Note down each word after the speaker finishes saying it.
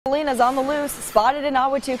Javelinas on the loose, spotted in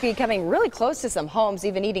Ahwatukee, coming really close to some homes,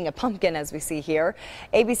 even eating a pumpkin as we see here.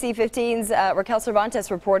 ABC 15's Raquel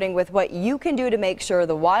Cervantes reporting with what you can do to make sure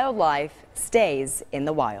the wildlife stays in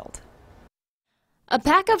the wild. A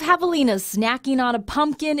pack of javelinas snacking on a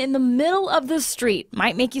pumpkin in the middle of the street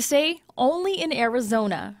might make you say, only in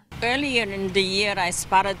Arizona. Earlier in the year, I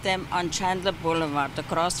spotted them on Chandler Boulevard,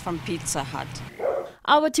 across from Pizza Hut.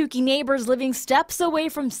 Ahwatukee neighbors living steps away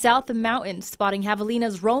from South Mountain, spotting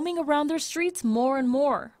javelinas roaming around their streets more and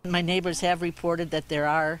more. My neighbors have reported that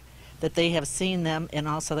they have seen them, and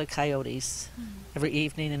also the coyotes every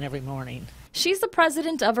evening and every morning. She's the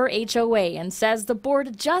president of her HOA and says the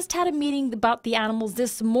board just had a meeting about the animals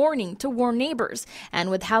this morning to warn neighbors. And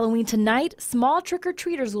with Halloween tonight, small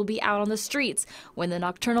trick-or-treaters will be out on the streets when the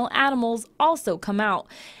nocturnal animals also come out.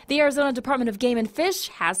 The Arizona Department of Game and Fish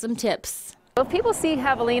has some tips. If people see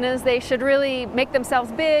javelinas, they should really make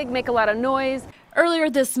themselves big, make a lot of noise. Earlier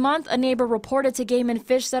this month, a neighbor reported to Game and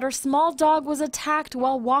Fish that her small dog was attacked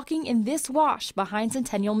while walking in this wash behind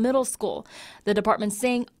Centennial Middle School. The department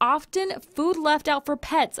saying often food left out for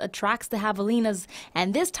pets attracts the javelinas,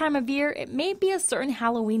 and this time of year it may be a certain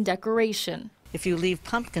Halloween decoration. If you leave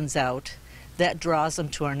pumpkins out, that draws them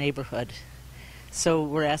to our neighborhood. So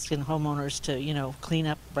we're asking homeowners to, clean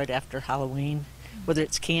up right after Halloween, whether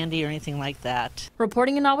it's candy or anything like that.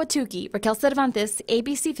 Reporting in Ahwatukee, Raquel Cervantes,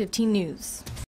 ABC 15 News.